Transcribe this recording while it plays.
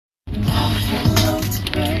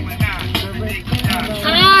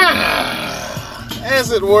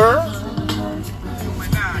as it were.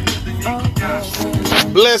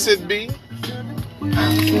 Blessed be.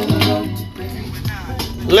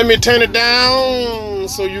 Let me turn it down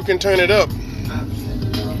so you can turn it up.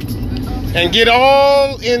 And get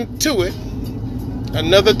all into it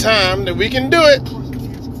another time that we can do it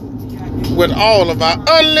with all of our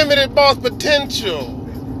unlimited boss potential.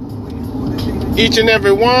 Each and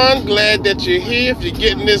every one, glad that you're here. If you're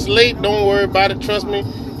getting this late, don't worry about it. Trust me,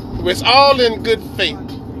 it's all in good faith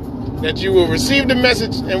that you will receive the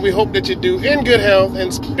message, and we hope that you do in good health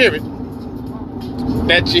and spirit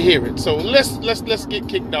that you hear it. So let's get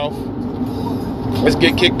kicked off. Let's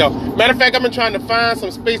get kicked off. Matter of fact, I've been trying to find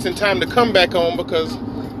some space and time to come back on because,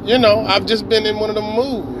 I've just been in one of the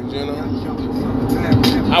moods,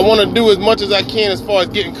 I want to do as much as I can as far as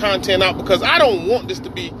getting content out because I don't want this to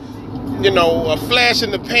be, a flash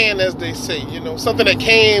in the pan, as they say, something that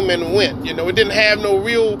came and went, it didn't have no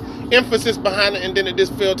real emphasis behind it and then it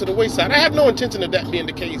just fell to the wayside. I have no intention of that being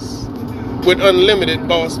the case with unlimited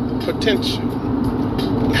boss potential.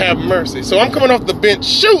 Have mercy. So I'm coming off the bench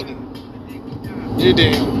shooting. You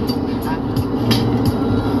did.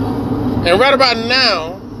 And right about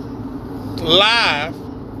now, live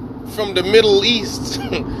from the Middle East,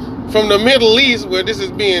 where this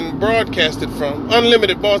is being broadcasted from,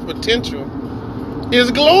 Unlimited Boss Potential is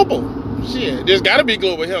global. Shit, there's got to be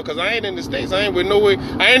global hell because I ain't in the States. I ain't nowhere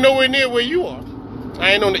near where you are.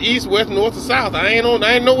 I ain't on the East, West, North, or South. I ain't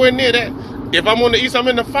nowhere near that. If I'm on the East, I'm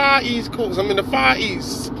in the far East Coast. I'm in the far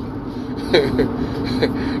East.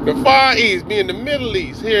 The Far East, being the Middle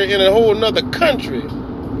East, here in a whole nother country.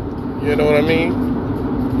 You know what I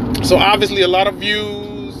mean? So obviously a lot of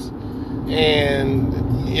views and,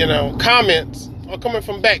 comments are coming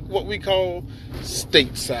from back what we call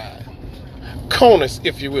stateside. CONUS,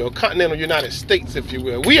 if you will. Continental United States, if you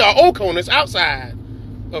will. We are OCONUS outside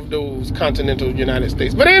of those continental United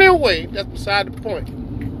States. But anyway, that's beside the point.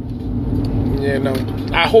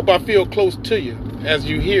 I hope I feel close to you as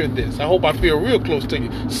you hear this. I hope I feel real close to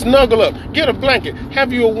you. Snuggle up, get a blanket,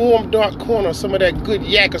 have you a warm dark corner, some of that good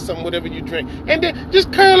yak or something, whatever you drink, and then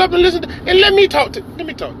just curl up and listen and let me talk to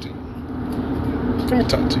you.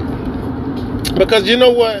 Because you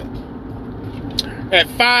know what? At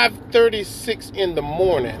 5:36 in the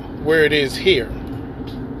morning, where it is here,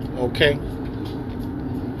 okay?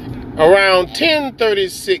 Around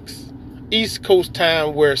 10:36 East Coast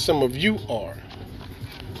time, where some of you are,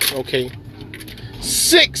 okay?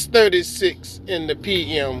 6:36 in the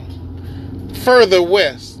PM further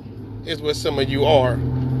west is where some of you are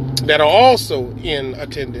that are also in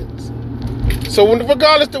attendance. So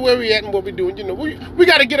regardless of where we at and what we're doing, we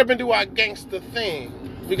got to get up and do our gangster thing.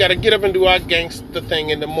 We got to get up and do our gangster thing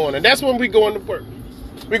in the morning. That's when we going to work.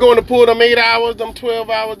 We're going to pull them 8 hours, them 12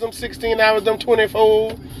 hours, them 16 hours, them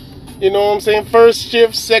 24. You know what I'm saying? First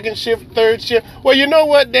shift, second shift, third shift. Well, you know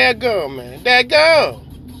what? Daggone, man. Daggone.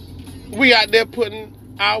 We out there putting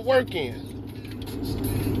our work in.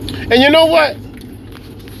 And you know what?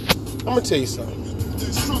 I'm going to tell you something.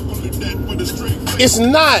 It's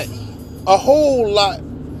not a whole lot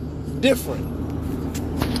different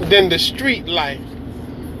than the street life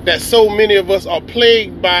that so many of us are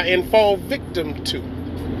plagued by and fall victim to.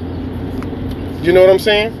 You know what I'm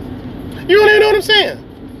saying? You don't even know what I'm saying.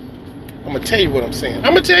 I'm going to tell you what I'm saying.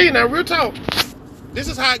 I'm going to tell you now, real talk. This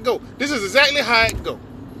is how it go. This is exactly how it go.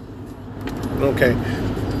 Okay.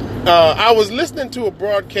 I was listening to a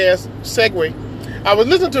broadcast, I was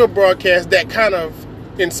listening to a broadcast that kind of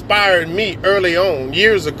inspired me early on,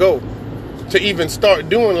 years ago, to even start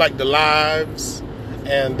doing like the lives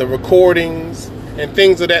and the recordings and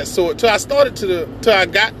things of that sort. Till I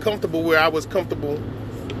got comfortable where I was comfortable,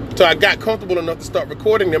 till I got comfortable enough to start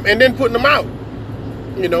recording them and then putting them out.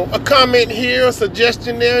 A comment here, a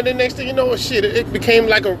suggestion there, and the next thing you know, it became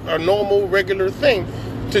like a normal, regular thing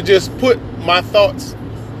to just put my thoughts,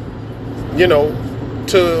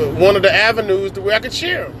 to one of the avenues to where I could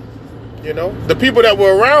share them. The people that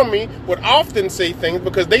were around me would often say things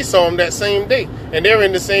because they saw them that same day and they're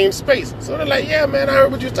in the same space. So they're like, yeah, man, I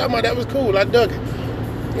heard what you were talking about. That was cool. I dug it.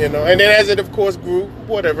 And then as it, of course, grew,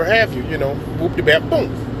 whatever have you, whoop-de-bap,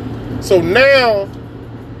 boom. So now,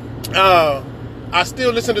 I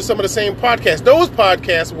still listen to some of the same podcasts. Those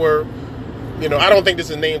podcasts were, I don't think this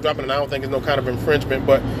is name dropping and I don't think it's no kind of infringement,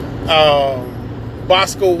 but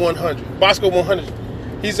Bosco 100. Bosco 100,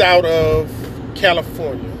 he's out of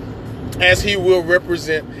California, as he will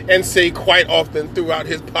represent and say quite often throughout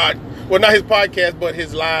his not his podcast, but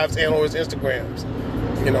his lives and on his Instagrams.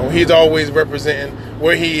 He's always representing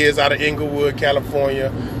where he is out of Inglewood,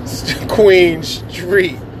 California, Queen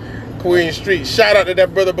Street. Shout out to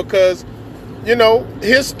that brother because you know,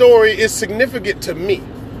 his story is significant to me.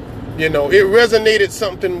 You know, it resonated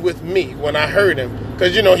something with me when I heard him.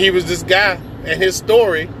 Because, you know, he was this guy, and his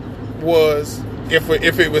story was, if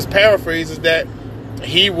it was paraphrased, is that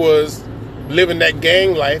he was living that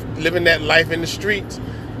gang life, living that life in the streets,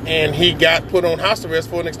 and he got put on house arrest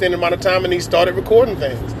for an extended amount of time, and he started recording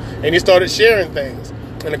things, and he started sharing things.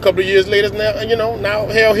 And a couple of years later, now, you know, now,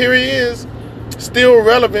 hell, here he is, still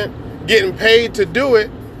relevant, getting paid to do it,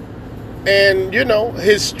 and, you know,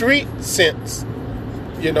 his street sense,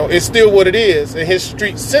 you know, it's still what it is, and his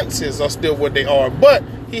street senses are still what they are. But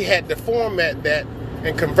he had to format that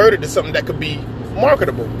and convert it to something that could be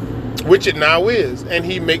marketable, which it now is. And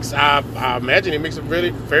he makes, I imagine he makes a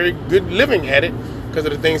really very good living at it because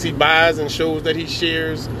of the things he buys and shows that he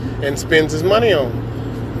shares and spends his money on.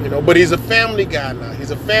 You know, but he's a family guy now.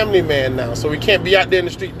 He's a family man now. So he can't be out there in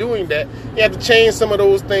the street doing that. You have to change some of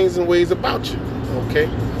those things and ways about you. Okay.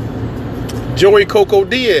 Joey Coco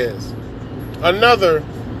Diaz, another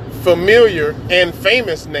familiar and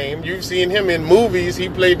famous name. You've seen him in movies. He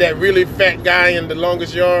played that really fat guy in The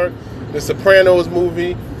Longest Yard, the Sopranos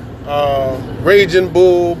movie, Raging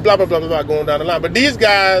Bull, blah, blah, blah, blah, blah, going down the line. But these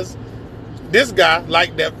guys, this guy,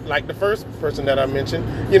 like the first person that I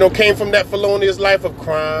mentioned, you know, came from that felonious life of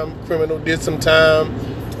crime, criminal, did some time,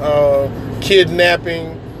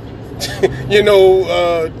 kidnapping. You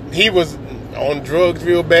know, he was on drugs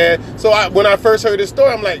real bad. So when I first heard his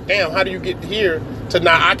story, I'm like, damn, how do you get here to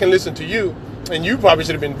now I can listen to you, and you probably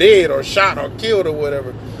should have been dead or shot or killed or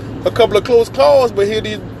whatever. A couple of close calls, but here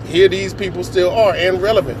these people still are and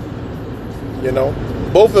relevant. You know,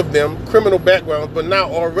 both of them criminal backgrounds, but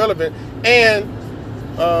now are relevant. And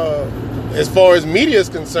as far as media is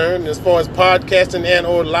concerned, as far as podcasting and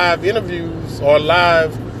or live interviews or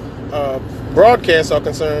live broadcasts are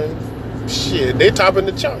concerned, shit, they topping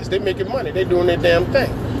the charts. They making money. They doing their damn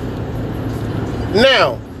thing.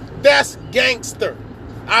 Now, that's gangster.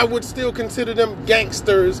 I would still consider them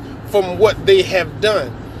gangsters from what they have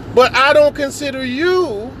done. But I don't consider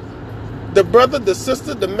you, the brother, the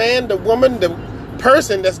sister, the man, the woman, the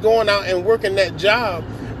person that's going out and working that job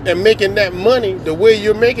and making that money the way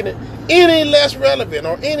you're making it, any less relevant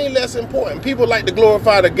or any less important. People like to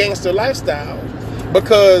glorify the gangster lifestyle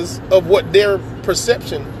because of what their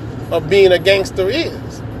perception of being a gangster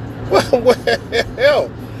is. Well,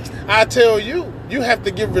 hell, I tell you, you have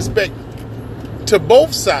to give respect to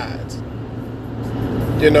both sides.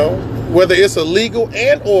 You know, whether it's a legal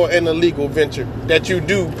and or an illegal venture that you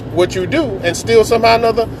do what you do and still somehow or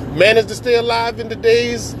another manage to stay alive in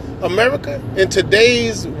today's America, in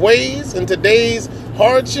today's ways, in today's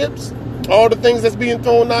hardships, all the things that's being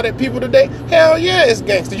thrown out at people today. Hell yeah, it's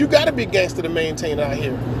gangster. You got to be gangster to maintain out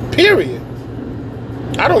here. Period.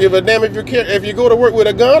 I don't give a damn if you go to work with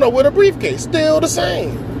a gun or with a briefcase. Still the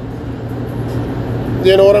same.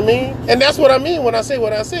 You know what I mean? And that's what I mean when I say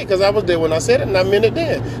what I say, because I was there when I said it and I meant it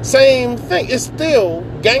then. Same thing. It's still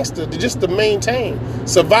gangster just to maintain,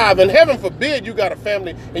 survive. And heaven forbid you got a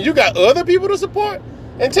family and you got other people to support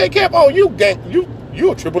and take care of. Oh, you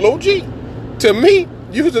a triple OG. To me,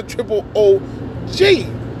 you's a triple OG.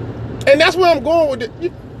 And that's where I'm going with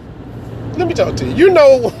it. Let me talk to you.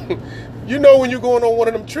 You know when you're going on one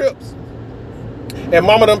of them trips and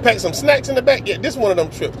mama done packed some snacks in the back? Yeah, this one of them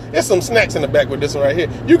trips. There's some snacks in the back with this one right here.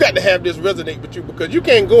 You got to have this resonate with you because you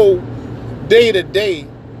can't go day to day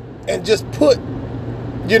and just put,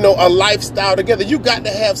 you know, a lifestyle together. You got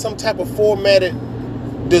to have some type of formatted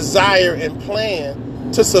desire and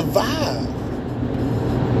plan to survive.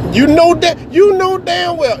 You know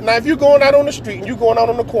damn well. Now, if you're going out on the street and you're going out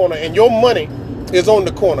on the corner and your money is on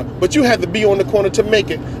the corner, but you have to be on the corner to make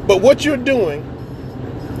it. But what you're doing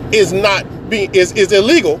is is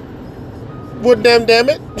illegal. Well, damn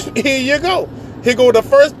it, here you go. Here go the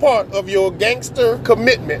first part of your gangster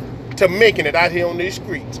commitment to making it out here on these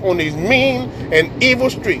streets, on these mean and evil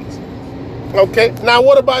streets. Okay, now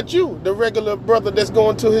what about you, the regular brother that's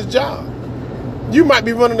going to his job? You might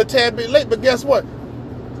be running a tad bit late, but guess what?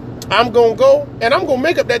 I'm going to go and I'm going to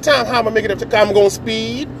make up that time. How am I make it up to time? I'm going to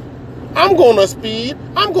speed. I'm going to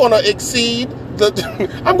exceed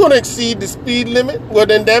the speed limit. Well,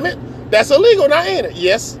 then, damn it, that's illegal now, ain't it?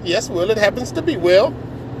 Yes, well, it happens to be. Well,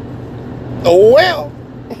 oh, well.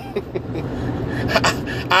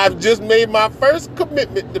 I've just made my first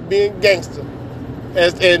commitment to being gangster.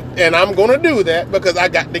 And I'm going to do that because I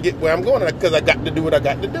got to get where I'm going, because I got to do what I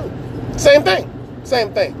got to do. Same thing.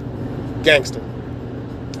 Gangster.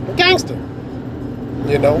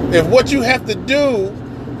 You know, if what you have to do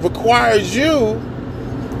requires you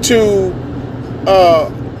to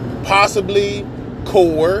possibly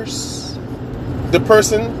coerce the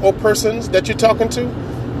person or persons that you're talking to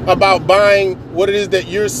about buying what it is that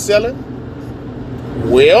you're selling,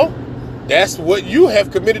 well, that's what you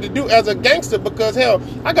have committed to do as a gangster, because hell,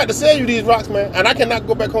 I got to sell you these rocks, man, and I cannot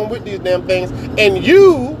go back home with these damn things. And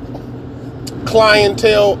you,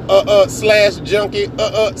 clientele, slash junkie,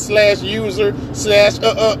 slash user, slash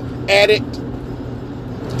addict,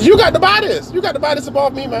 you got to buy this. You got to buy this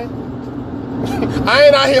above me, man. I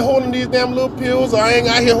ain't out here holding these damn little pills, or I ain't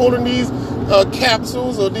out here holding these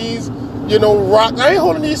capsules, or these, rocks. I ain't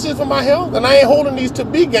holding these shit for my health, and I ain't holding these to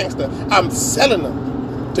be gangster. I'm selling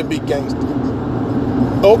them to be gangster.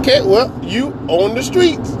 Okay, well, you on the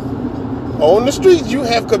streets. On the streets, you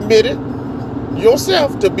have committed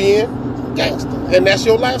yourself to being gangster, and that's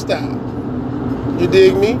your lifestyle. You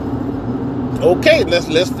dig me? Okay, let's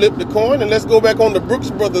flip the coin and let's go back on the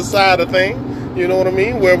Brooks Brothers side of things. You know what I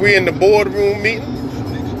mean? Where we in the boardroom meeting.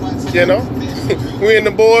 We in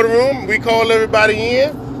the boardroom. We call everybody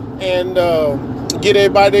in and get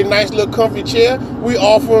everybody a nice little comfy chair. We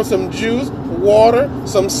offer them some juice, water,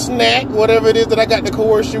 some snack, whatever it is that I got to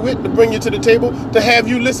coerce you with to bring you to the table, to have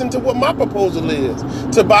you listen to what my proposal is,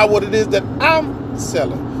 to buy what it is that I'm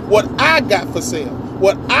selling, what I got for sale,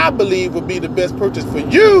 what I believe would be the best purchase for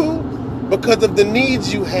you because of the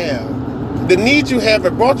needs you have. The needs you have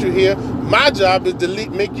that brought you here. My job is to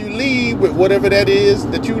make you leave with whatever that is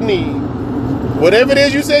that you need. Whatever it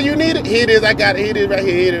is you say you need it, here it is, I got it, here it is right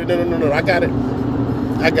here, here it is. No, I got it.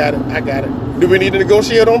 I got it. Do we need to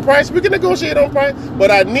negotiate on price? We can negotiate on price, but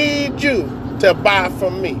I need you to buy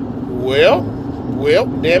from me. Well,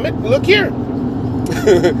 damn it, look here.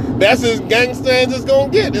 That's as gangster as it's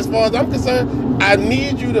gonna get as far as I'm concerned. I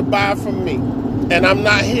need you to buy from me. And I'm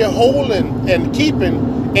not here holding and keeping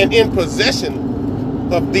and in possession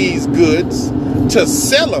of these goods to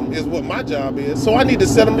sell them is what my job is. So I need to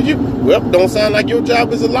sell them to you. Well, don't sound like your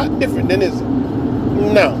job is a lot different then, is it?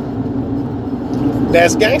 No.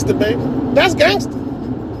 That's gangster, baby. That's gangster.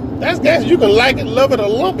 That's gangster. You can like it, love it, or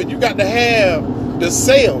lump it. You got to have the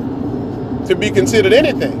sale to be considered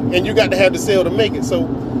anything. And you got to have the sale to make it. So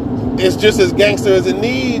it's just as gangster as it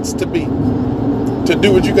needs to be to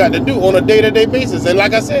do what you got to do on a day-to-day basis. And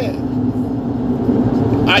like I said,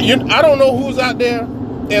 I don't know who's out there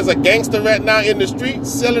as a gangster right now in the streets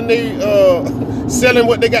selling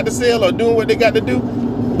what they got to sell or doing what they got to do.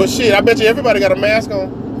 But shit, I bet you everybody got a mask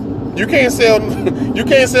on. You can't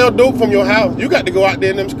sell dope from your house. You got to go out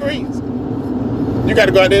there in them streets. You got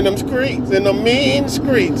to go out there in them streets, in the mean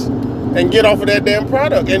streets, and get off of that damn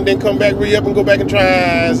product, and then come back, re-up, and go back and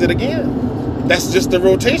try it again. That's just the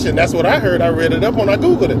rotation. That's what I heard. I read it up when I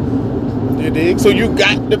Googled it. You dig? So you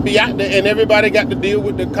got to be out there, and everybody got to deal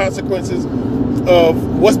with the consequences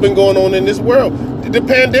of what's been going on in this world. The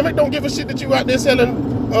pandemic don't give a shit that you out there selling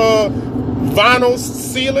vinyl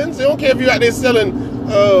ceilings. They don't care if you out there selling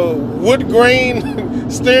wood grain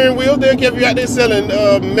steering wheels. They don't care if you out there selling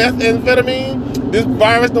methamphetamine. This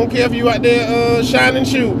virus don't care if you out there shining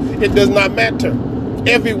shoe. It does not matter.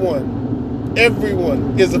 Everyone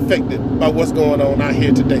is affected by what's going on out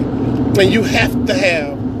here today. And you have to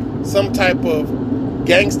have some type of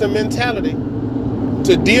gangster mentality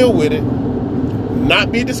to deal with it,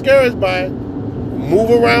 not be discouraged by it,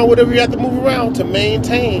 move around whatever you have to move around to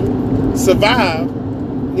maintain, survive,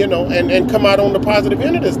 and come out on the positive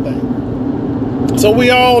end of this thing. So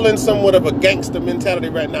we all in somewhat of a gangster mentality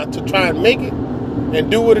right now to try and make it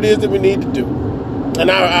and do what it is that we need to do.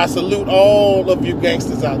 And I salute all of you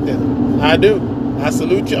gangsters out there. I do. I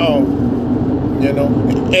salute you all.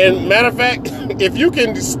 And matter of fact, if you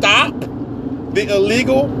can stop the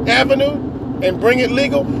illegal avenue and bring it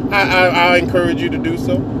legal, I encourage you to do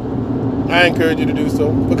so. I encourage you to do so.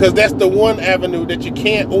 Because that's the one avenue that you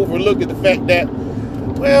can't overlook, is the fact that,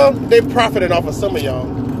 well, they're profiting off of some of y'all.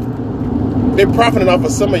 They're profiting off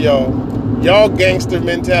of some of y'all. Y'all gangster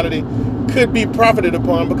mentality could be profited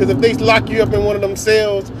upon, because if they lock you up in one of them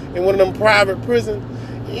cells, in one of them private prisons,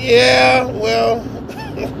 yeah, well,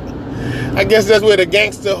 I guess that's where the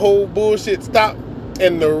gangster whole bullshit stopped,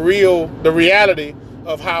 and the reality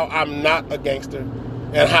of how I'm not a gangster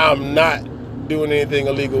and how I'm not doing anything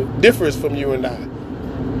illegal differs from you and I.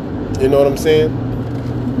 You know what I'm saying?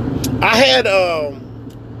 I had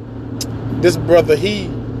this brother, he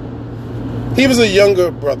was a younger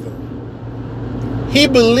brother. He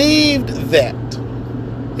believed that.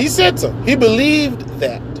 He said so. He believed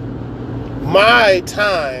that my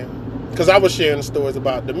time, because I was sharing stories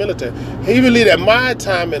about the military, he believed that my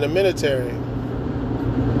time in the military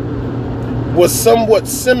was somewhat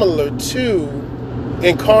similar to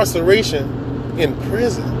incarceration in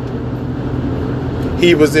prison.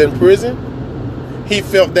 He was in prison. He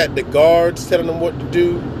felt that the guards telling him what to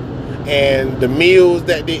do, and the meals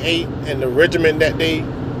that they ate, and the regimen that they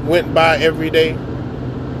went by every day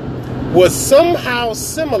was somehow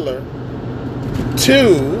similar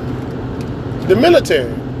to the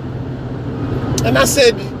military. And I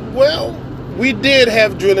said, well, we did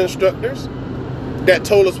have drill instructors that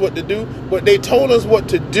told us what to do, but they told us what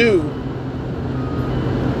to do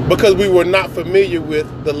because we were not familiar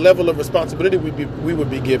with the level of responsibility we would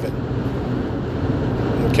be given.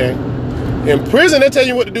 Okay? In prison, they tell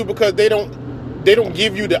you what to do because they don't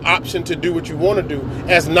give you the option to do what you want to do,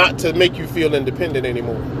 as not to make you feel independent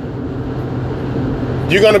anymore.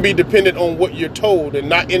 You're going to be dependent on what you're told and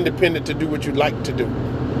not independent to do what you like to do.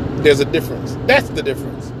 There's a difference. That's the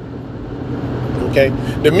difference. Okay?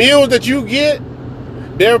 The meals that you get,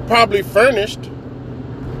 they're probably furnished.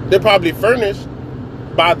 They're probably furnished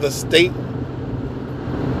by the state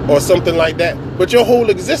or something like that. But your whole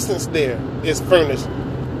existence there is furnished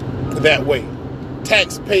that way.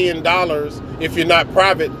 Tax-paying dollars, if you're not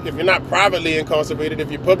privately incarcerated,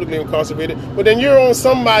 if you're publicly incarcerated, but then you're on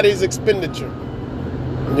somebody's expenditure,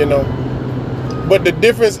 you know. But the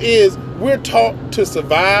difference is we're taught to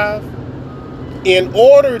survive in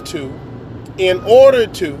order to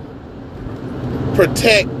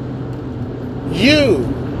protect you.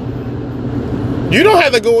 You don't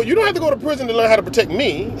have to go to prison to learn how to protect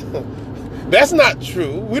me. That's not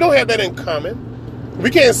true. We don't have that in common. We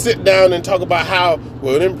can't sit down and talk about how,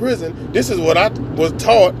 well, in prison, this is what I was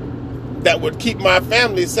taught that would keep my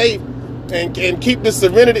family safe and keep the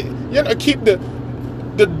serenity, you know, keep the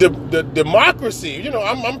democracy. You know,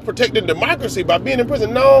 I'm protecting democracy by being in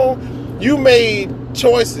prison. No, you made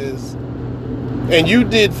choices and you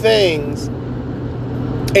did things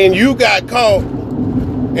and you got caught.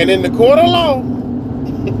 And in the court of law,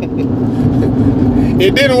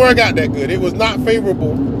 it didn't work out that good. It was not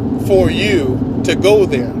favorable for you to go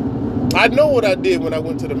there. I know what I did when I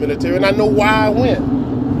went to the military, and I know why I went.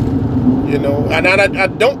 You know, and I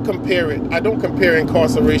don't compare it. I don't compare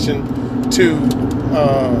incarceration to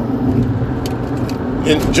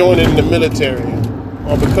in joining the military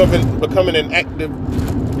or becoming an active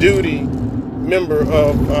duty member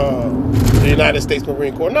of the United States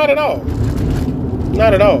Marine Corps. Not at all.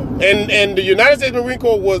 Not at all. And the United States Marine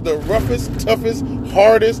Corps was the roughest, toughest,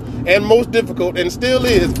 hardest, and most difficult, and still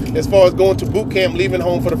is, as far as going to boot camp, leaving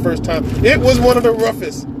home for the first time. It was one of the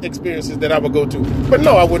roughest experiences that I would go to. But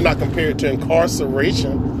no, I would not compare it to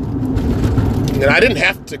incarceration. And I didn't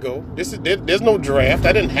have to go. There's no draft.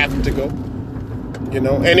 I didn't have to go. You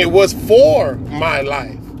know, and it was for my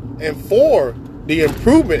life and for the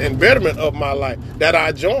improvement and betterment of my life that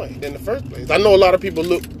I joined in the first place. I know a lot of people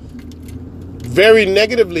look very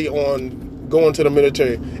negatively on going to the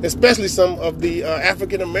military, especially some of the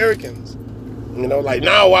African Americans. You know, like,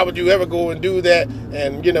 now why would you ever go and do that?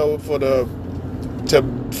 And you know, for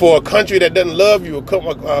a country that doesn't love you,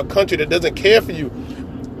 a country that doesn't care for you,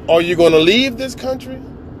 are you going to leave this country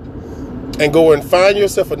and go and find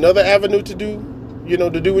yourself another avenue to do, you know,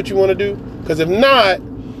 to do what you want to do? Because if not,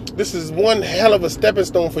 this is one hell of a stepping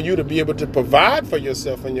stone for you to be able to provide for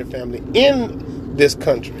yourself and your family in this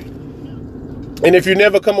country. And if you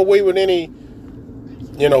never come away with any,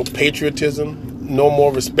 you know, patriotism, no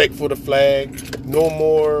more respect for the flag, no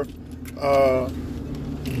more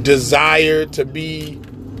desire to be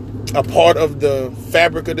a part of the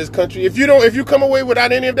fabric of this country. If you come away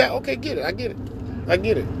without any of that, okay, I get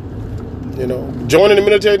it. You know, joining the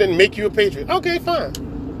military didn't make you a patriot. Okay, fine.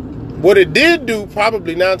 What it did do,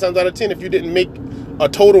 probably 9 times out of 10, if you didn't make a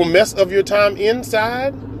total mess of your time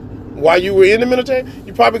inside while you were in the military,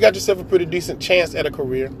 you probably got yourself a pretty decent chance at a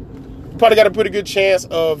career. You probably got a pretty good chance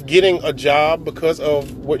of getting a job because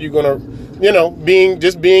of what you're gonna, you know, being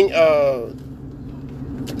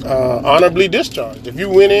honorably discharged. If you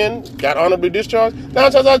went in, got honorably discharged, 9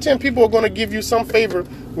 times out of 10, people are going to give you some favor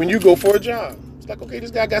when you go for a job. It's like, okay, this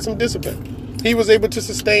guy got some discipline. He was able to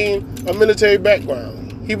sustain a military background.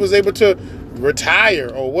 He was able to retire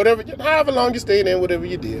or whatever, however long you stayed in, whatever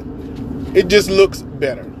you did. It just looks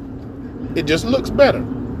better. It just looks better.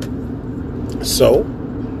 So,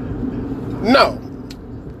 no.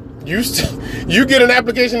 You get an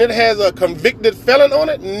application that has a convicted felon on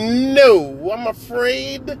it? No, I'm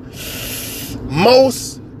afraid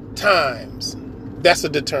most times that's a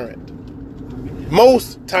deterrent.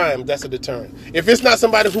 Most times that's a deterrent. If it's not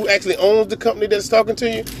somebody who actually owns the company that's talking to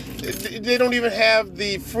you, they don't even have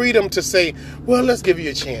the freedom to say, well, let's give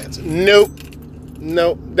you a chance. Nope.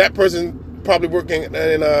 That person probably working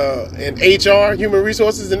in HR, human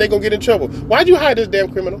resources, and they're going to get in trouble. Why'd you hire this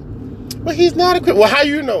damn criminal? Well, he's not a criminal. Well, how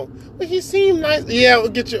you know? Well, he seemed nice. Yeah, we'll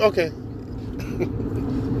get you. Okay.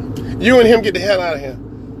 You and him get the hell out of here.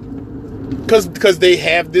 Because they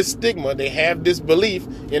have this stigma, they have this belief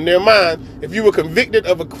in their mind. If you were convicted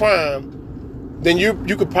of a crime, then you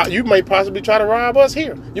may possibly try to rob us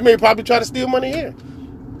here. You may probably try to steal money here.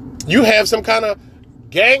 You have some kind of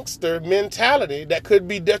gangster mentality that could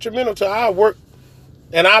be detrimental to our work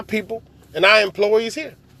and our people and our employees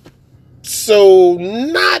here. So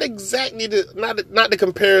not exactly not the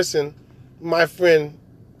comparison my friend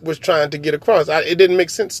was trying to get across. It didn't make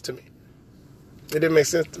sense to me. It didn't make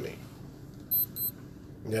sense to me.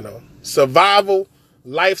 You know, survival,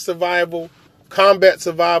 life survival, combat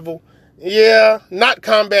survival. Yeah, not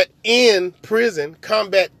combat in prison,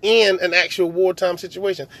 combat in an actual wartime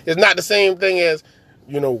situation. It's not the same thing as,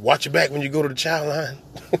 you know, watch your back when you go to the child line.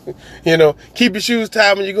 You know, keep your shoes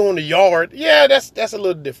tied when you go in the yard. Yeah, that's a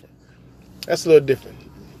little different. That's a little different.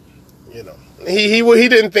 You know, he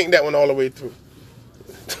didn't think that one all the way through.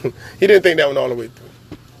 He didn't think that one all the way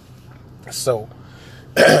through. So,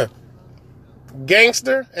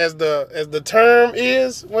 gangster, as the term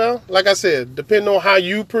is, well, like I said, depending on how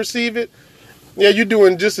you perceive it, yeah, you're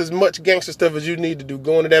doing just as much gangster stuff as you need to do.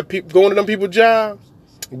 Going to them people's jobs,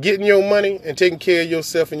 getting your money, and taking care of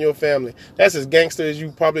yourself and your family. That's as gangster as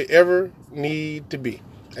you probably ever need to be.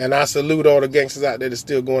 And I salute all the gangsters out there that's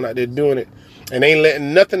still going out there doing it, and ain't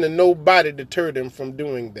letting nothing and nobody deter them from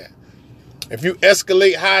doing that. If you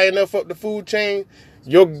escalate high enough up the food chain,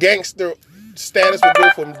 your gangster status will go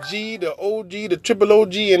from G to OG to triple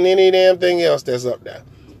OG and any damn thing else that's up there.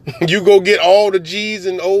 You go get all the G's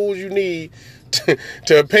and O's you need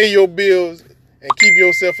to pay your bills and keep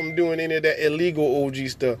yourself from doing any of that illegal OG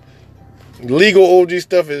stuff. Legal OG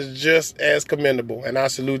stuff is just as commendable, and I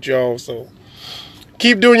salute y'all. So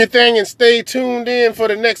keep doing your thing and stay tuned in for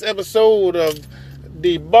the next episode of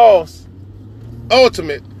the Boss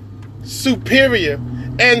Ultimate Superior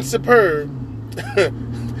and Superb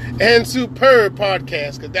and Superb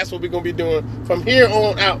podcast, because that's what we're going to be doing from here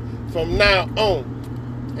on out, from now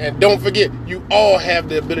on. And don't forget, you all have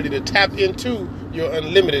the ability to tap into your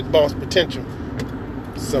unlimited boss potential.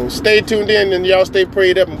 So stay tuned in, and y'all stay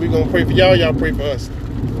prayed up, and we're going to pray for y'all. Y'all pray for us.